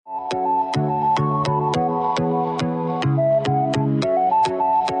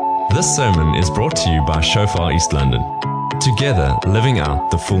This sermon is brought to you by Shofar East London. Together, living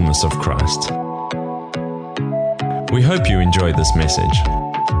out the fullness of Christ. We hope you enjoy this message.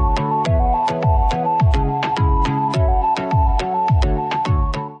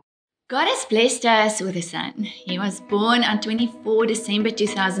 God has blessed us with a son. He was born on 24 December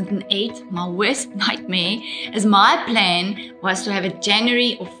 2008. My worst nightmare, as my plan was to have a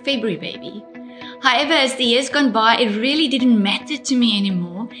January or February baby. However, as the years gone by, it really didn't matter to me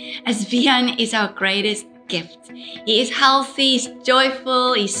anymore, as Vian is our greatest gift. He is healthy, he's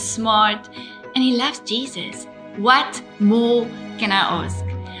joyful, he's smart, and he loves Jesus. What more can I ask?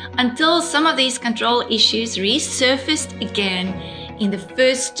 Until some of these control issues resurfaced again in the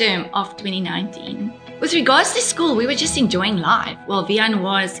first term of 2019. With regards to school, we were just enjoying life while Vian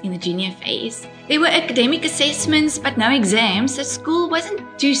was in the junior phase. There were academic assessments but no exams, so school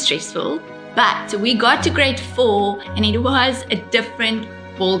wasn't too stressful. But we got to grade 4 and it was a different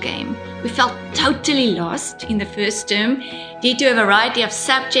ball game. We felt totally lost in the first term due to a variety of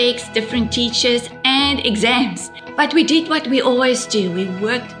subjects, different teachers and exams. But we did what we always do. We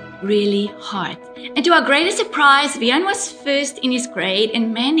worked really hard. And to our greatest surprise, Vian was first in his grade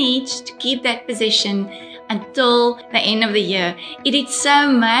and managed to keep that position until the end of the year. He did so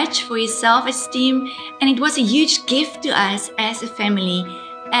much for his self-esteem and it was a huge gift to us as a family,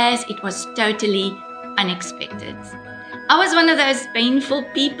 as it was totally unexpected. I was one of those painful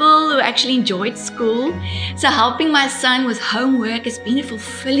people who actually enjoyed school, so helping my son with homework has been a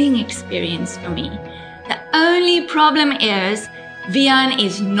fulfilling experience for me. The only problem is, Vian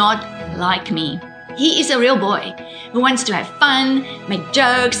is not like me. He is a real boy who wants to have fun, make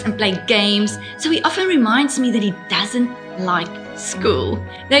jokes and play games, so he often reminds me that he doesn't like school.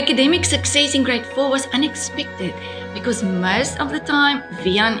 The academic success in grade 4 was unexpected because most of the time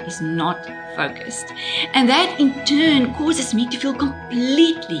Vian is not focused, and that in turn causes me to feel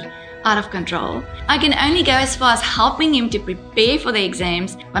completely out of control. I can only go as far as helping him to prepare for the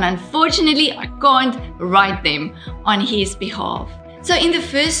exams, but unfortunately I can't write them on his behalf. So in the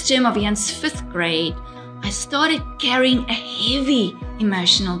first term of Vian's 5th grade, I started carrying a heavy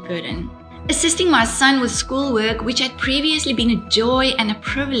emotional burden. Assisting my son with schoolwork, which had previously been a joy and a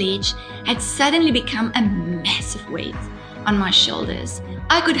privilege, had suddenly become a massive weight on my shoulders.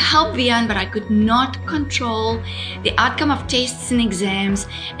 I could help Vian, but I could not control the outcome of tests and exams,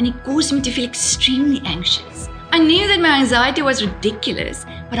 and it caused me to feel extremely anxious. I knew that my anxiety was ridiculous,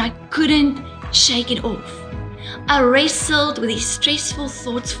 but I couldn't shake it off. I wrestled with these stressful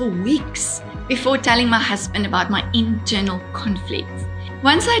thoughts for weeks before telling my husband about my internal conflict.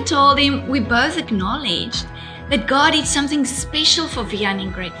 Once I told him, we both acknowledged that God did something special for Vian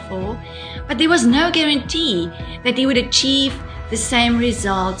in grade 4, but there was no guarantee that he would achieve the same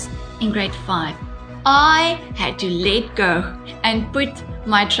results in grade 5. I had to let go and put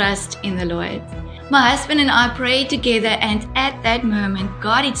my trust in the Lord. My husband and I prayed together, and at that moment,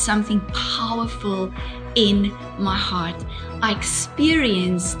 God did something powerful in my heart. I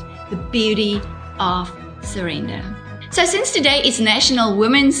experienced the beauty of surrender. So since today is National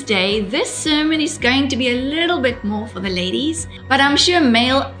Women's Day, this sermon is going to be a little bit more for the ladies, but I'm sure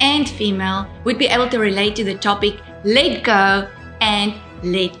male and female would be able to relate to the topic, let go and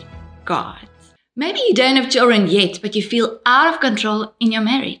let God. Maybe you don't have children yet, but you feel out of control in your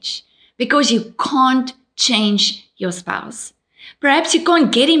marriage because you can't change your spouse. Perhaps you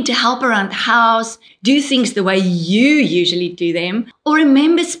can't get him to help around the house, do things the way you usually do them, or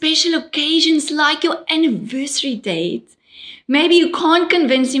remember special occasions like your anniversary date. Maybe you can't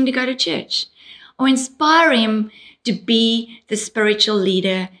convince him to go to church or inspire him to be the spiritual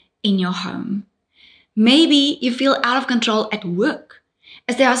leader in your home. Maybe you feel out of control at work,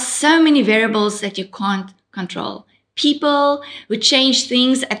 as there are so many variables that you can't control. People who change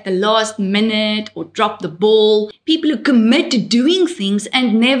things at the last minute or drop the ball. People who commit to doing things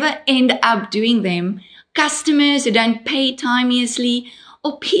and never end up doing them. Customers who don't pay timeously,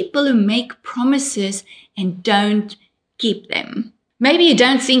 or people who make promises and don't keep them. Maybe you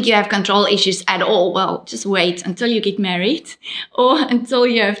don't think you have control issues at all. Well, just wait until you get married or until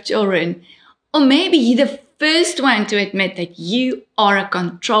you have children. Or maybe you're the first one to admit that you are a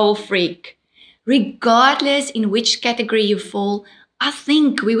control freak. Regardless in which category you fall, I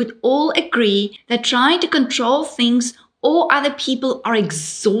think we would all agree that trying to control things or other people are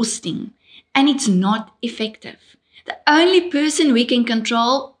exhausting and it's not effective. The only person we can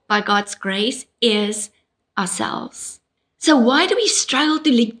control by God's grace is ourselves. So why do we struggle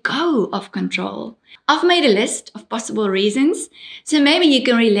to let go of control? I've made a list of possible reasons, so maybe you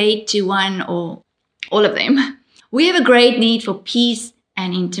can relate to one or all of them. We have a great need for peace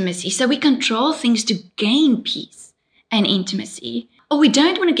and intimacy. So we control things to gain peace and intimacy. Or we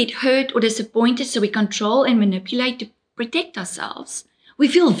don't want to get hurt or disappointed, so we control and manipulate to protect ourselves. We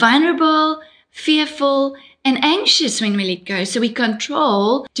feel vulnerable, fearful, and anxious when we let go, so we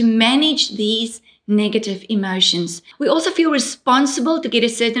control to manage these negative emotions. We also feel responsible to get a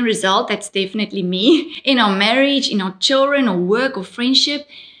certain result. That's definitely me in our marriage, in our children, or work, or friendship.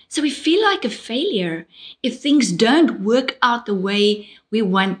 So we feel like a failure if things don't work out the way we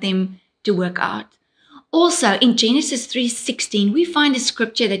want them to work out. Also, in Genesis 3:16, we find a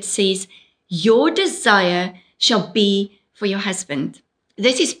scripture that says, "Your desire shall be for your husband."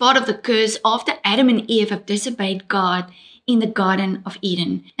 This is part of the curse after Adam and Eve have disobeyed God in the Garden of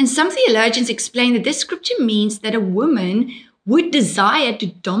Eden. And some theologians explain that this scripture means that a woman would desire to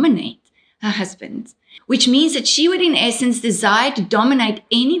dominate her husband, which means that she would in essence desire to dominate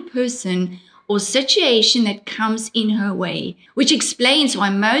any person or situation that comes in her way, which explains why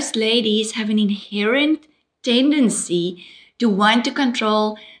most ladies have an inherent tendency to want to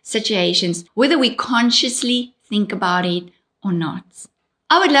control situations, whether we consciously think about it or not.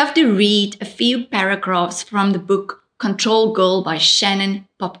 I would love to read a few paragraphs from the book Control Girl by Shannon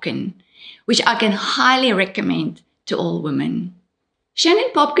Popkin, which I can highly recommend to all women.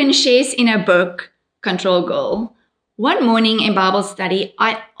 Shannon Popkin shares in her book, Control Girl, "One morning in Bible study,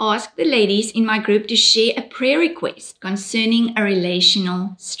 I asked the ladies in my group to share a prayer request concerning a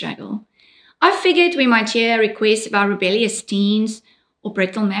relational struggle. I figured we might hear requests about rebellious teens or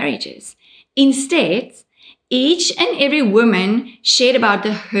brittle marriages. Instead, each and every woman shared about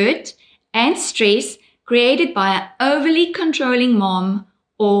the hurt and stress created by an overly controlling mom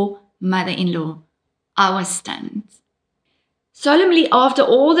or mother-in-law. I was stunned. Solemnly, after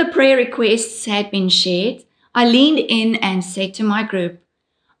all the prayer requests had been shared, I leaned in and said to my group,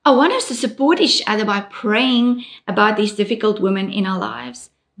 I want us to support each other by praying about these difficult women in our lives.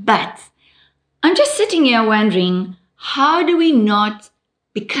 But I'm just sitting here wondering, how do we not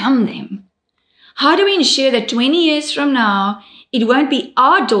become them? How do we ensure that 20 years from now, it won't be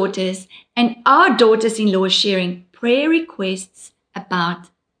our daughters and our daughters-in-law sharing prayer requests about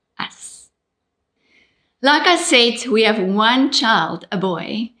us? Like I said, we have one child, a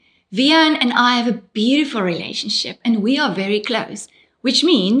boy. Vian and I have a beautiful relationship and we are very close, which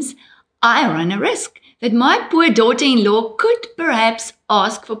means I run a risk that my poor daughter-in-law could perhaps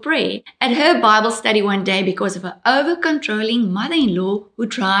ask for prayer at her Bible study one day because of her over-controlling mother-in-law who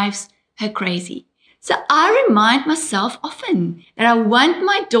drives her crazy. So I remind myself often that I want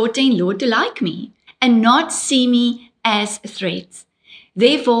my daughter-in-law to like me and not see me as a threat.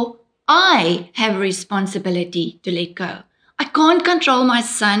 Therefore, I have a responsibility to let go. I can't control my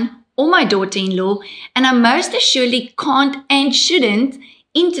son or my daughter-in-law, and I most assuredly can't and shouldn't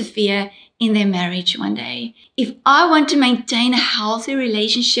interfere in their marriage one day. If I want to maintain a healthy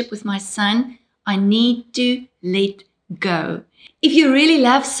relationship with my son, I need to let go. If you really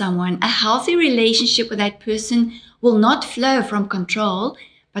love someone, a healthy relationship with that person will not flow from control,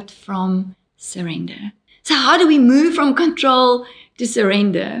 but from surrender. So how do we move from control to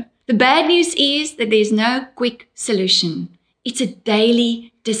surrender? The bad news is that there's no quick solution. It's a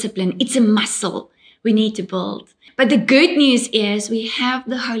daily discipline. It's a muscle we need to build. But the good news is we have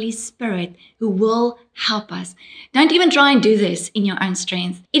the Holy Spirit who will help us. Don't even try and do this in your own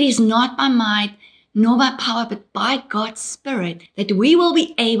strength. It is not by might nor by power, but by God's Spirit that we will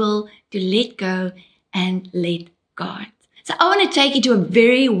be able to let go and let God. So I want to take you to a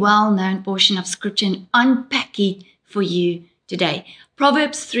very well-known portion of Scripture and unpack it for you today.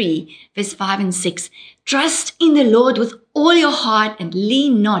 Proverbs 3, verse 5 and 6. Trust in the Lord with all your heart and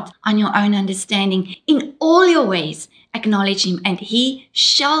lean not on your own understanding. In all your ways, acknowledge Him and He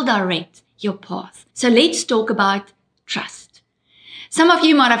shall direct your path. So let's talk about trust. Some of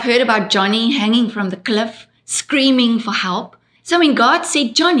you might have heard about Johnny hanging from the cliff, screaming for help. So when God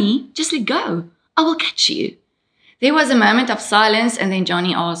said, Johnny, just let go, I will catch you. There was a moment of silence and then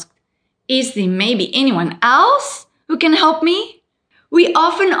Johnny asked, is there maybe anyone else who can help me? We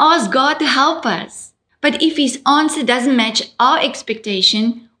often ask God to help us. But if His answer doesn't match our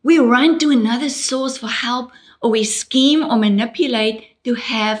expectation, we run to another source for help or we scheme or manipulate to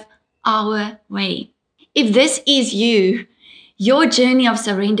have our way. If this is you, your journey of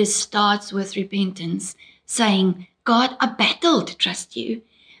surrender starts with repentance, saying, God, I battled to trust you.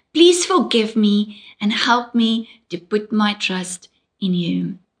 Please forgive me and help me to put my trust in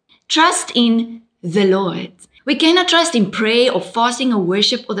you. Trust in the Lord. We cannot trust in prayer or fasting or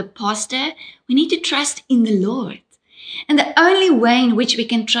worship or the pastor. We need to trust in the Lord. And the only way in which we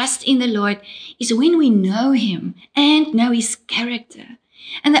can trust in the Lord is when we know Him and know His character.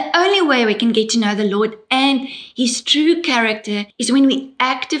 And the only way we can get to know the Lord and His true character is when we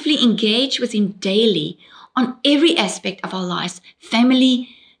actively engage with Him daily on every aspect of our lives: family,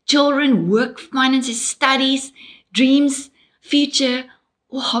 children, work, finances, studies, dreams, future,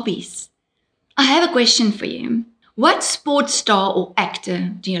 or hobbies. I have a question for you. What sports star or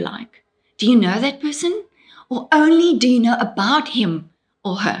actor do you like? Do you know that person? Or only do you know about him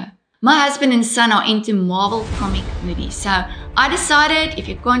or her? My husband and son are into Marvel comic movies, so I decided if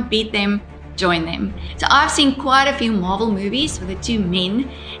you can't beat them, join them. So I've seen quite a few Marvel movies with the two men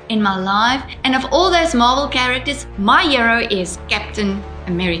in my life, and of all those Marvel characters, my hero is Captain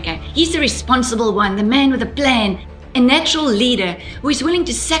America. He's the responsible one, the man with a plan, a natural leader who is willing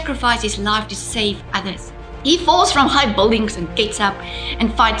to sacrifice his life to save others. He falls from high buildings and gets up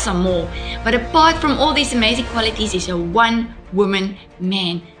and fights some more. But apart from all these amazing qualities, he's a one-woman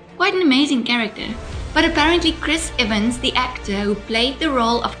man. Quite an amazing character. But apparently Chris Evans, the actor who played the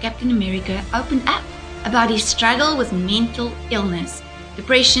role of Captain America, opened up about his struggle with mental illness,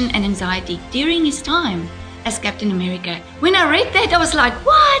 depression and anxiety during his time as Captain America. When I read that, I was like,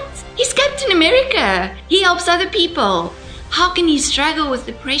 what? He's Captain America. He helps other people. How can he struggle with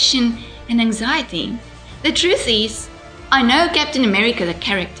depression and anxiety? The truth is, I know Captain America, the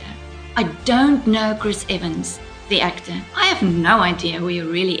character. I don't know Chris Evans, the actor. I have no idea who he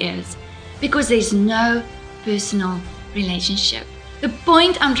really is because there's no personal relationship. The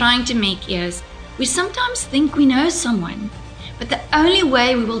point I'm trying to make is we sometimes think we know someone, but the only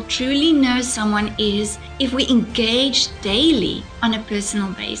way we will truly know someone is if we engage daily on a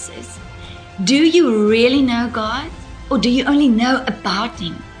personal basis. Do you really know God, or do you only know about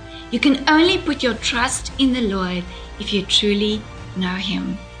Him? You can only put your trust in the Lord if you truly know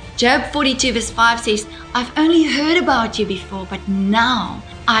Him. Job 42 verse 5 says, I've only heard about you before, but now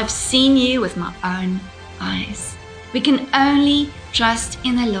I've seen you with my own eyes. We can only trust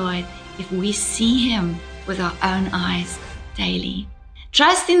in the Lord if we see Him with our own eyes daily.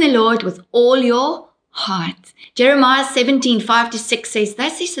 Trust in the Lord with all your heart. Jeremiah 17:5-6 says,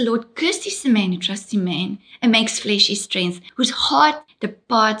 Thus says the Lord, cursed is the man who trusts in man and makes flesh his strength, whose heart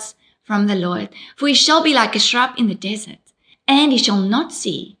departs from the Lord. For he shall be like a shrub in the desert, and he shall not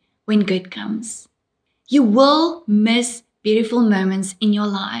see when good comes. You will miss beautiful moments in your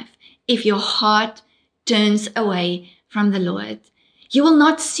life if your heart turns away from the Lord. You will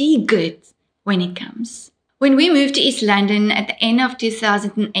not see good when it comes. When we moved to East London at the end of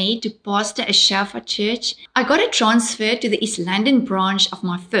 2008 to pastor a Shofar church, I got a transfer to the East London branch of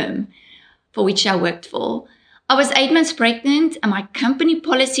my firm, for which I worked for. I was 8 months pregnant, and my company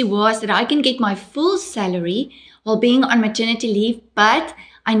policy was that I can get my full salary while being on maternity leave, but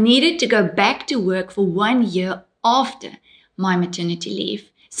I needed to go back to work for 1 year after my maternity leave.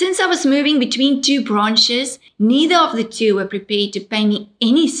 Since I was moving between two branches, neither of the two were prepared to pay me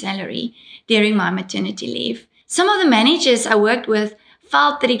any salary during my maternity leave. Some of the managers I worked with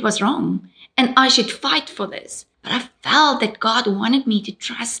felt that it was wrong and I should fight for this, but I felt that God wanted me to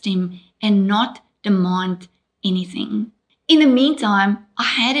trust Him and not demand anything. In the meantime, I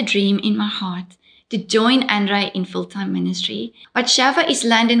had a dream in my heart to join Andre in full-time ministry, but Shofar East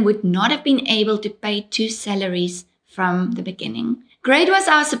London would not have been able to pay 2 salaries from the beginning. Great was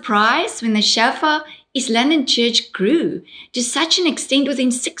our surprise when the Shofar East London church grew to such an extent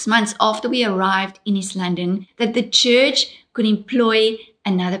within 6 months after we arrived in East London that the church could employ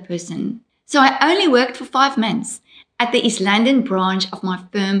another person. So I only worked for 5 months at the East London branch of my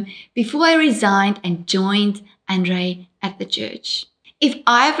firm before I resigned and joined Andre at the church. If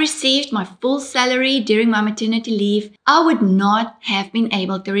I have received my full salary during my maternity leave, I would not have been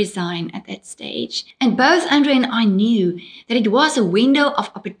able to resign at that stage. And both Andre and I knew that it was a window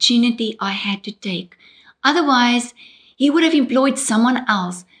of opportunity I had to take. Otherwise, he would have employed someone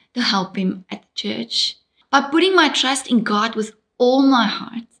else to help him at the church. By putting my trust in God with all my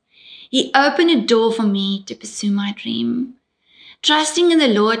heart, He opened a door for me to pursue my dream. Trusting in the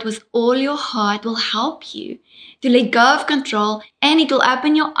Lord with all your heart will help you to let go of control, and it will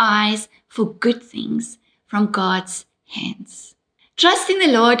open your eyes for good things from God's hands. Trust in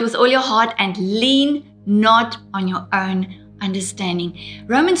the Lord with all your heart and lean not on your own understanding.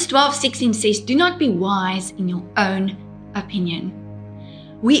 Romans 12:16 says, do not be wise in your own opinion.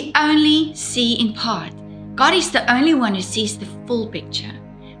 We only see in part. God is the only one who sees the full picture,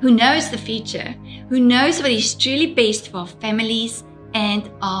 who knows the future, who knows what is truly best for our families and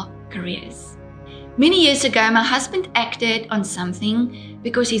our careers. Many years ago, my husband acted on something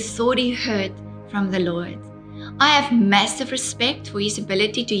because he thought he heard from the Lord. I have massive respect for his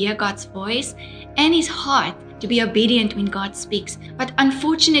ability to hear God's voice and his heart to be obedient when God speaks. But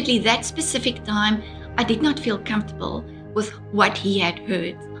unfortunately, that specific time, I did not feel comfortable with what he had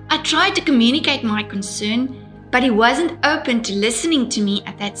heard. I tried to communicate my concern, but he wasn't open to listening to me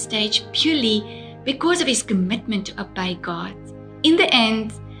at that stage purely because of his commitment to obey God. In the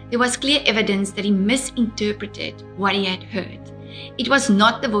end, there was clear evidence that he misinterpreted what he had heard. It was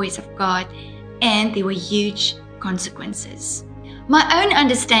not the voice of God, and there were huge consequences. My own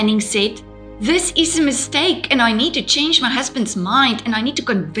understanding said, this is a mistake and I need to change my husband's mind and I need to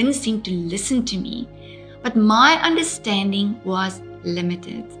convince him to listen to me. But my understanding was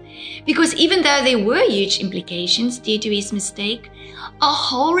limited, because even though there were huge implications due to his mistake, our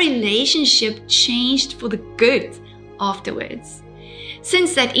whole relationship changed for the good afterwards.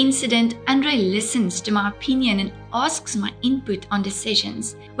 Since that incident, Andre listens to my opinion and asks my input on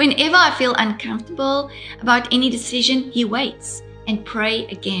decisions. Whenever I feel uncomfortable about any decision, he waits and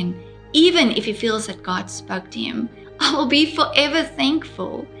prays again, even if he feels that God spoke to him. I will be forever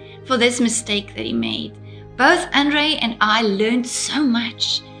thankful for this mistake that he made. Both Andre and I learned so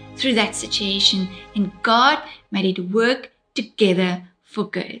much through that situation, and God made it work together for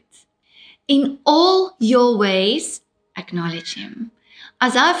good. In all your ways, acknowledge him.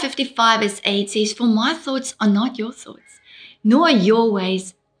 Isaiah 55 verse 8 says, for my thoughts are not your thoughts, nor are your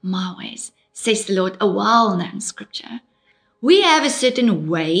ways my ways, says the Lord, a well-known scripture. We have a certain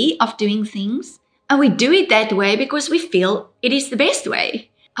way of doing things, and we do it that way because we feel it is the best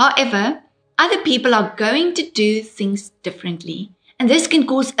way. However, other people are going to do things differently, and this can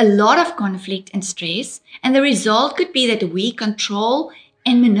cause a lot of conflict and stress, and the result could be that we control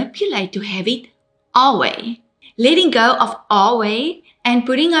and manipulate to have it our way. Letting go of our way and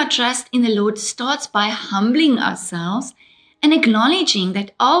putting our trust in the Lord starts by humbling ourselves and acknowledging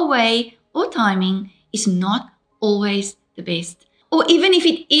that our way or timing is not always the best. Or even if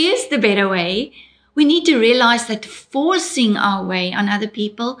it is the better way, we need to realize that forcing our way on other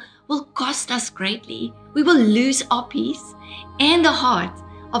people will cost us greatly. We will lose our peace and the heart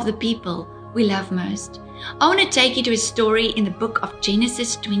of the people we love most. I want to take you to a story in the book of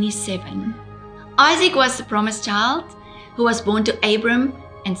Genesis 27. Isaac was the promised child who was born to Abram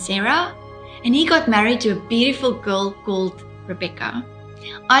and Sarah, and he got married to a beautiful girl called Rebecca.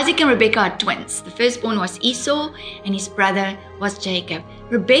 Isaac and Rebecca are twins. The firstborn was Esau and his brother was Jacob.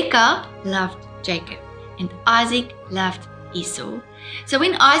 Rebecca loved Jacob and Isaac loved Esau. So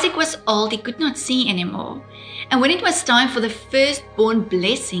when Isaac was old, he could not see anymore. And when it was time for the firstborn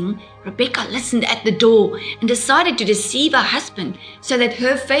blessing, Rebecca listened at the door and decided to deceive her husband so that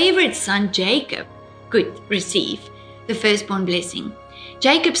her favorite son Jacob could receive the firstborn blessing.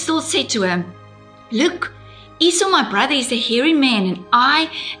 Jacob still said to her, look, Esau my brother is a hairy man and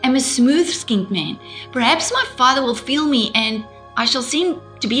I am a smooth-skinned man. Perhaps my father will feel me and I shall seem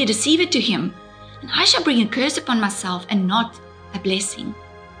to be a deceiver to him, and I shall bring a curse upon myself and not a blessing.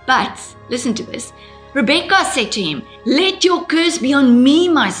 But, listen to this, Rebecca said to him, let your curse be on me,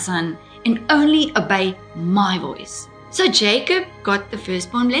 my son, and only obey my voice. So Jacob got the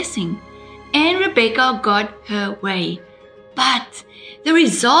firstborn blessing, and Rebecca got her way. But the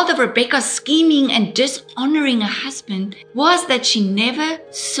result of Rebecca's scheming and dishonoring her husband was that she never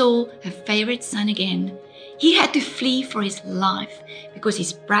saw her favorite son again. He had to flee for his life because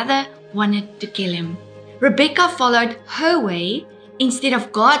his brother wanted to kill him. Rebecca followed her way instead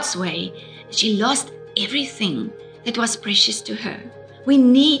of God's way. She lost everything that was precious to her. We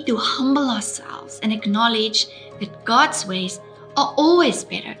need to humble ourselves and acknowledge that God's ways are always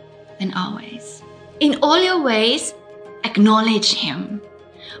better than our ways. In all your ways, acknowledge him.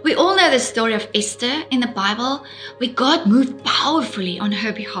 We all know the story of Esther in the Bible, where God moved powerfully on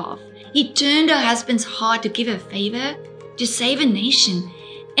her behalf. He turned her husband's heart to give her favor, to save a nation,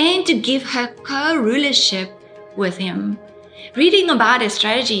 and to give her co-rulership with him. Reading about her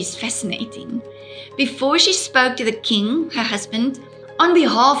strategy is fascinating. Before she spoke to the king, her husband, on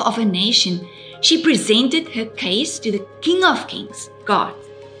behalf of her nation, she presented her case to the King of Kings, God,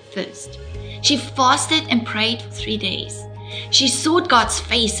 first. She fasted and prayed for 3 days. She sought God's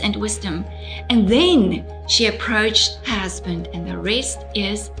face and wisdom, and then she approached her husband, and the rest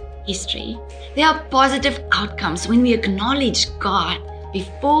is history. There are positive outcomes when we acknowledge God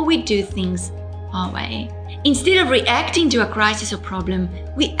before we do things our way. Instead of reacting to a crisis or problem,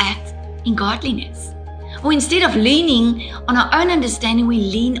 we act in godliness. Or instead of leaning on our own understanding, we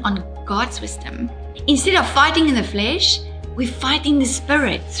lean on God's wisdom. Instead of fighting in the flesh, we fight in the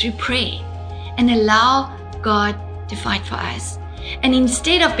spirit through prayer and allow God to fight for us. And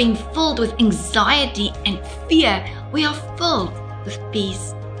instead of being filled with anxiety and fear, we are filled with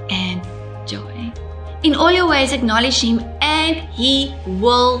peace and joy. In all your ways, acknowledge him, and he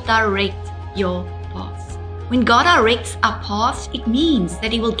will direct your paths. When God directs our paths, it means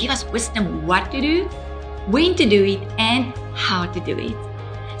that he will give us wisdom what to do, when to do it, and how to do it.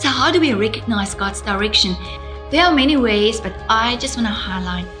 So how do we recognize God's direction? There are many ways, but I just want to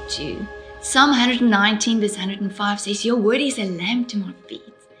highlight 2. Psalm 119 verse 105 says, your word is a lamp to my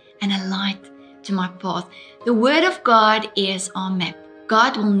feet and a light to my path. The word of God is our map.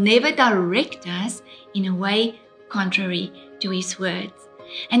 God will never direct us in a way contrary to his words.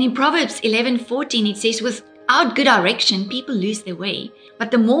 And in Proverbs 11:14 it says, without good direction, people lose their way. But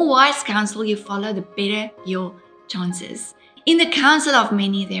the more wise counsel you follow, the better your chances. In the counsel of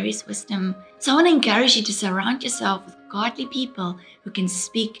many, there is wisdom. So I want to encourage you to surround yourself with godly people who can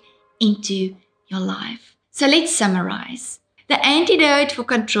speak into your life. So let's summarize. The antidote for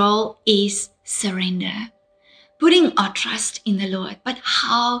control is surrender. Putting our trust in the Lord. But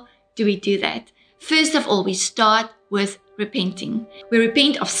how do we do that? First of all, we start with repenting. We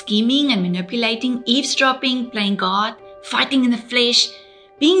repent of scheming and manipulating, eavesdropping, playing God, fighting in the flesh,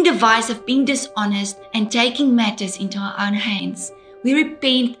 being divisive, being dishonest, and taking matters into our own hands. We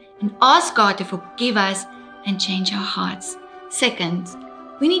repent and ask God to forgive us and change our hearts. Second,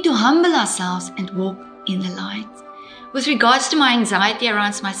 we need to humble ourselves and walk in the light. With regards to my anxiety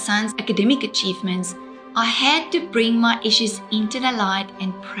around my son's academic achievements, I had to bring my issues into the light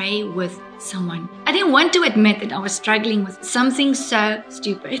and pray with someone. I didn't want to admit that I was struggling with something so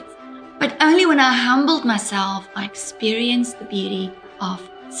stupid. But only when I humbled myself, I experienced the beauty of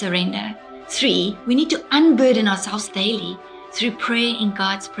surrender. 3, we need to unburden ourselves daily through prayer in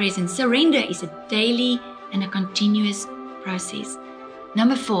God's presence. Surrender is a daily and a continuous process.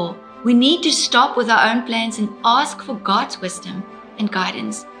 4, we need to stop with our own plans and ask for God's wisdom and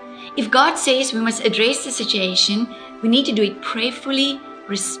guidance. If God says we must address the situation, we need to do it prayerfully,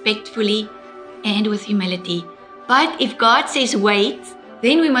 respectfully, and with humility. But if God says wait,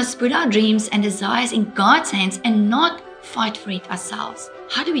 then we must put our dreams and desires in God's hands and not fight for it ourselves.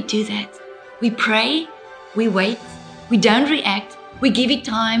 How do we do that? We pray, we wait, we don't react, we give it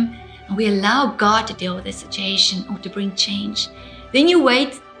time, and we allow God to deal with the situation or to bring change. Then you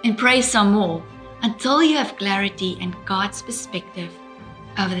wait and pray some more until you have clarity and God's perspective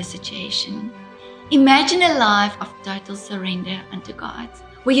over the situation. Imagine a life of total surrender unto God,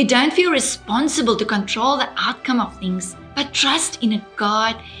 where you don't feel responsible to control the outcome of things, but trust in a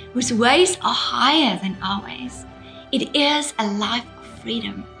God whose ways are higher than our ways. It is a life of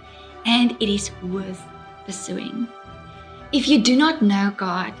freedom, and it is worth pursuing. If you do not know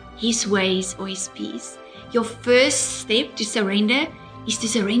God, his ways, or his peace, your first step to surrender is to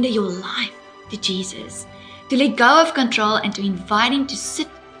surrender your life to Jesus, to let go of control and to invite him to sit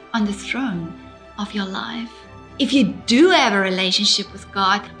on the throne of your life. If you do have a relationship with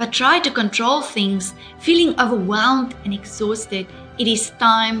God but try to control things, feeling overwhelmed and exhausted, it is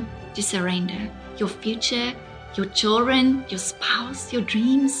time to surrender your future, your children, your spouse, your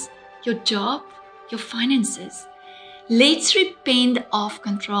dreams, your job, your finances. Let's repent of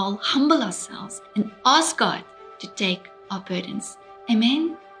control, humble ourselves, and ask God to take our burdens.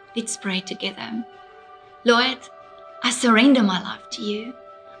 Amen? Let's pray together. Lord, I surrender my life to you.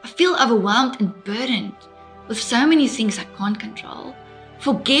 I feel overwhelmed and burdened with so many things I can't control.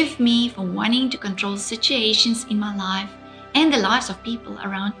 Forgive me for wanting to control situations in my life and the lives of people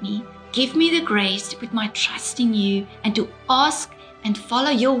around me. Give me the grace to put my trust in you and to ask and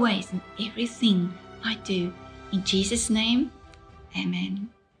follow your ways in everything I do. In Jesus' name, amen.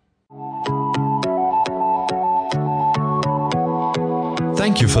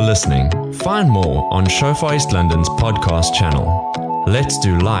 Thank you for listening. Find more on Shofar East London's podcast channel. Let's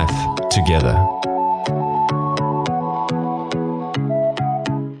do life together.